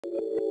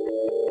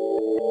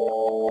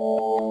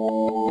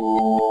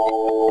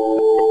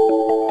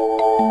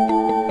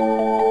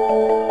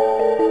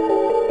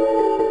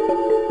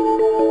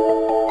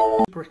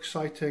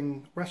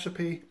exciting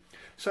recipe.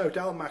 So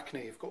Dal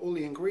Makhani, you've got all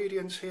the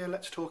ingredients here.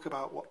 Let's talk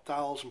about what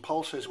dals and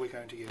pulses we're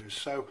going to use.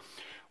 So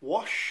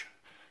wash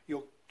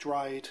your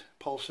dried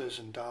pulses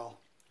and dal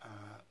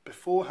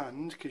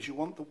beforehand, because you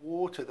want the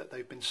water that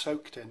they've been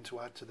soaked in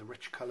to add to the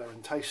rich colour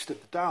and taste of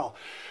the dal.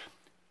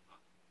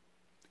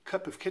 A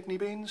cup of kidney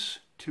beans,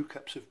 2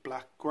 cups of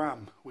black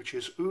gram, which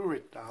is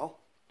urid dal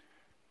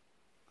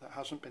that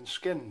hasn't been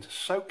skinned,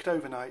 soaked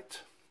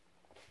overnight.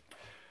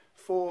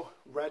 4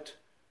 red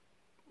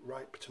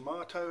ripe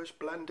tomatoes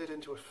blended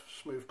into a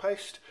smooth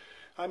paste.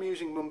 I'm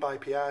using Mumbai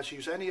piyaz.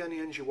 Use any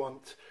onions you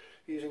want,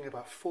 using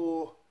about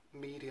 4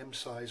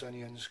 medium-sized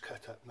onions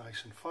cut up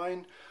nice and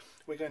fine.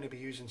 We're going to be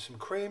using some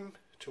cream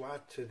to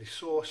add to the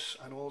sauce,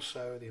 and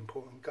also the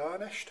important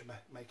garnish to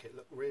make it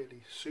look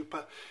really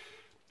super.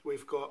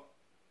 We've got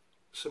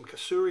some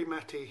kasuri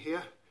methi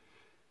here.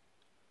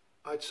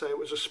 I'd say it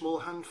was a small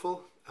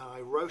handful.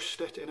 I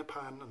roast it in a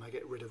pan and I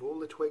get rid of all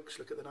the twigs.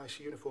 Look at the nice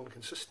uniform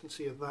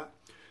consistency of that.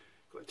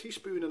 Got a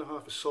teaspoon and a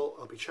half of salt.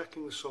 I'll be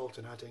checking the salt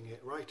and adding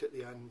it right at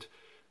the end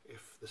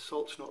if the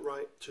salt's not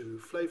right, to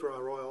flavour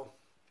our oil.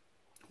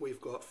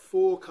 We've got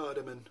 4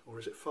 cardamom, or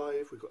is it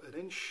 5? We've got an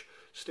inch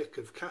stick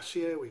of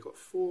cassia. We've got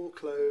 4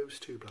 cloves,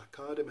 2 black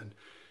cardamom.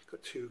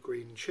 Got 2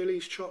 green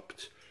chilies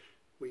chopped.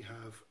 We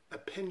have a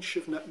pinch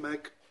of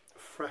nutmeg,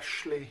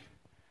 freshly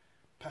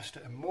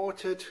pested and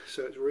mortared,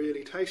 so it's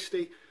really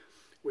tasty.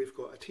 We've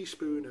got a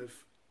teaspoon of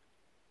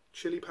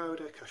chili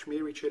powder,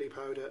 Kashmiri chili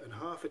powder, and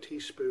half a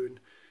teaspoon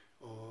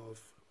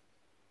of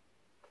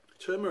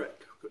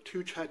turmeric. We've got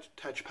 2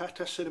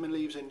 tejpata, cinnamon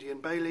leaves,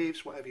 Indian bay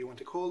leaves, whatever you want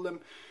to call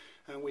them.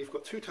 And we've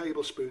got 2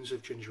 tablespoons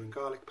of ginger and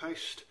garlic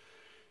paste.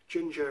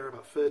 Ginger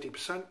about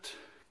 30%,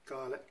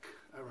 garlic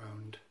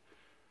around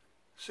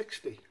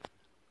 60%.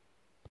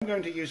 I'm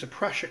going to use a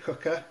pressure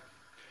cooker,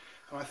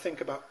 and I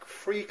think about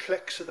 3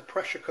 clicks of the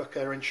pressure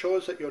cooker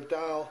ensures that your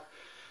dal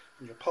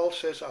and your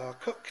pulses are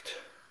cooked.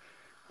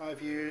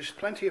 I've used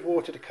plenty of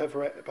water to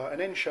cover it, about 1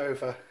 inch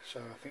over,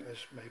 so I think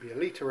there's maybe 1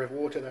 litre of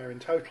water there in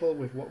total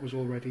with what was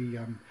already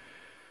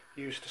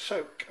used to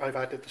soak. I've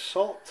added the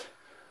salt.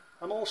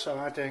 I'm also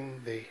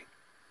adding the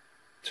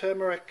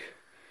turmeric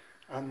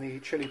and the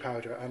chili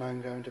powder, and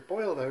I'm going to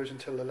boil those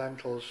until the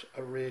lentils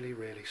are really,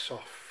 really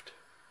soft.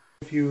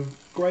 Give you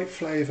great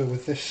flavour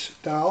with this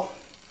dal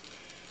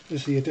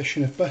is the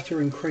addition of butter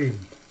and cream.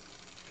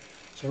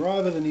 So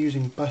rather than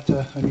using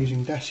butter, I'm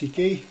using desi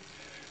ghee,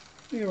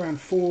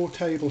 around 4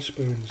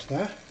 tablespoons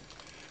there.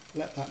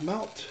 Let that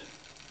melt.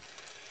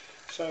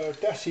 So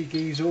desi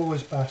ghee is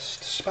always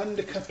best. Spend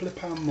a couple of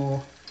pound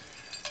more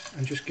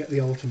and just get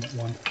the ultimate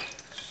one.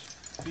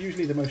 It's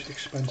usually the most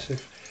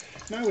expensive.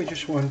 Now we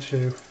just want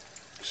to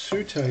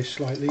saute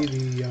slightly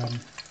the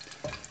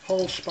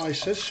whole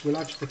spices. We'll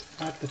add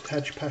the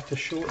tejpata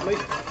shortly.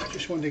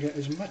 Just want to get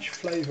as much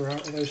flavour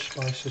out of those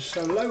spices.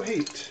 So low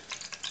heat.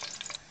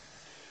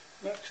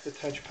 Next the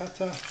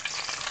tejpata.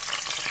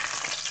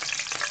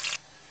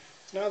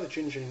 Now the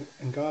ginger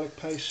and garlic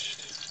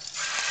paste.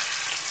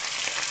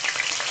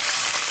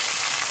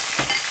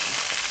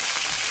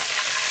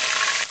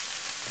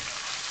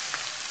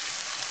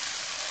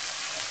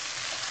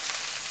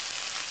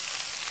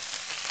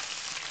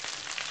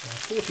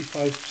 So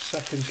 45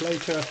 seconds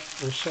later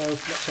or so,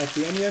 let's add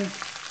the onion.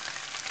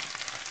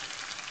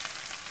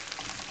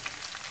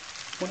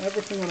 Want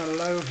everything on a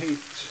low heat.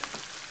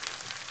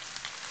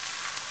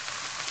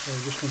 So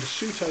we're just going to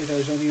saute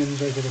those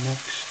onions over the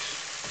next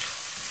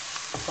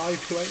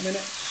 5 to 8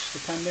 minutes,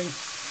 depending.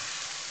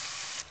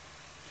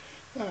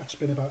 That's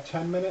been about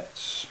 10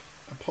 minutes.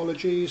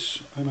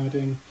 Apologies, I'm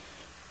adding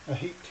a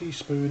heaped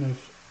teaspoon of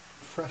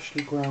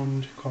freshly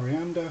ground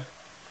coriander.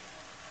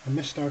 I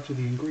missed out of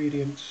the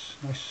ingredients.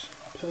 Nice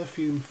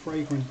perfume,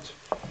 fragrant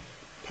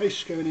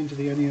paste going into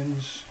the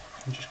onions,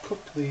 and just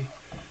cook the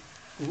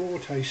raw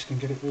taste and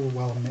get it all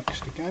well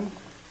mixed again.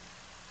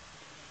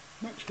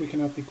 Next we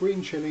can add the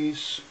green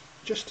chilies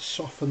just to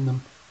soften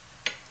them.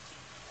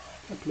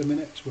 A couple of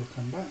minutes, we'll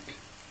come back.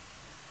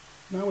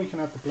 Now we can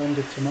add the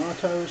blended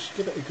tomatoes,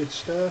 give it a good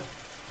stir,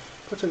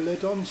 put a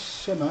lid on,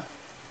 simmer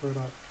for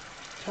about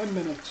 10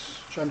 minutes,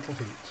 gentle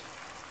heat.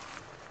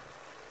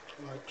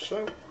 Like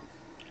so.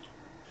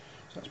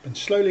 So that's been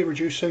slowly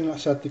reducing.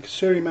 Let's add the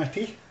kasuri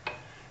methi,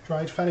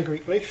 dried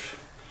fenugreek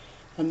leaf,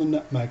 and the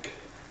nutmeg.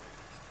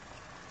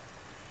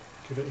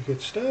 Give it a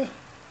good stir.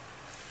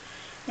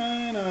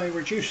 And I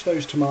reduce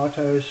those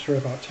tomatoes for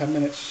about 10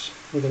 minutes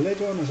with a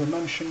lid on, as I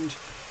mentioned.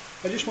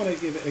 I just want to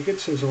give it a good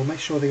sizzle, make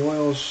sure the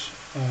oil's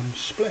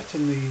split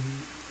and the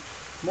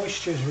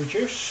moisture is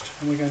reduced,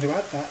 and we're going to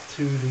add that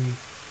to the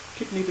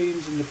kidney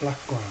beans and the black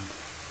gram.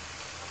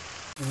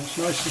 And it's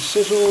nicely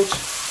sizzled.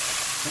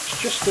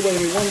 That's just the way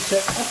we want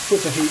it, up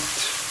with the heat.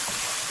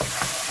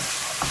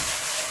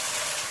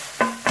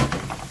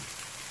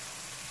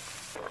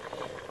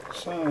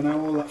 So now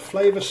all that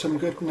flavoursome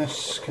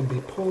goodness can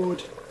be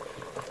poured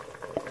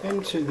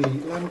into the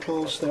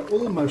lentils. They're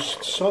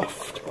almost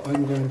soft, but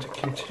I'm going to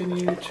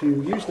continue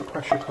to use the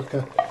pressure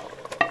cooker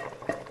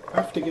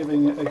after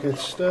giving it a good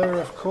stir,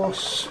 of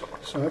course,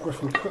 so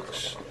everything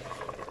cooks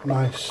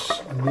nice.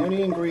 And the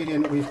only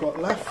ingredient we've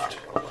got left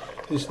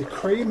is the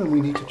cream, and we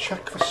need to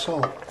check for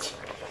salt. So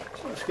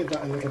let's give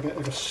that a little bit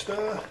of a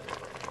stir.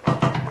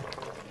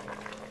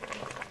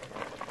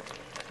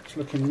 It's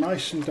looking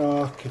nice and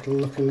dark. It'll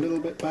look a little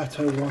bit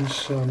better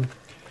once at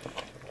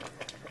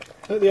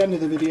the end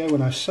of the video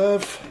when I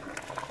serve.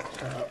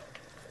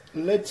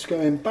 Lid's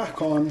going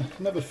back on,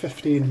 another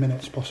 15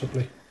 minutes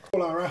possibly.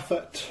 All our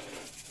effort.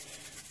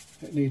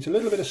 It needs a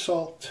little bit of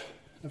salt,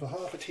 another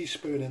half a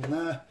teaspoon in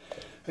there,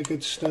 a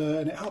good stir,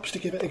 and it helps to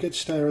give it a good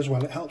stir as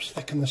well. It helps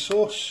thicken the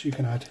sauce. You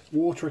can add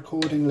water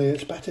accordingly.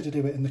 It's better to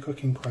do it in the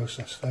cooking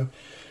process though,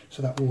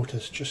 so that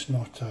water's just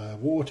not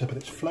water, but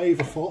it's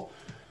flavourful.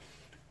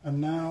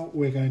 And now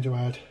we're going to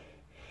add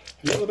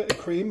a little bit of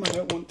cream. I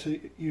don't want to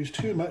use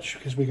too much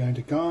because we're going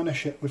to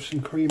garnish it with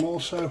some cream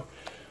also.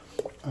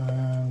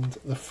 And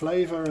the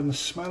flavour and the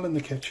smell in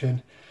the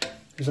kitchen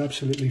is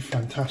absolutely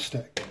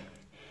fantastic.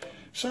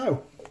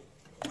 So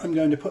I'm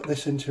going to put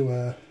this into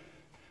a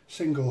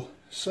single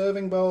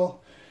serving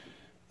bowl.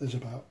 There's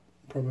about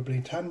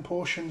probably 10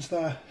 portions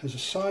there as a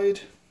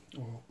side,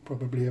 or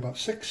probably about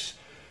 6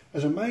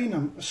 as a main,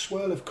 and a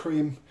swirl of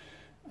cream,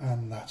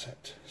 and that's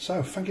it.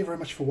 So thank you very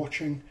much for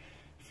watching.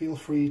 Feel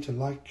free to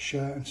like,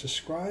 share and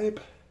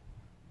subscribe.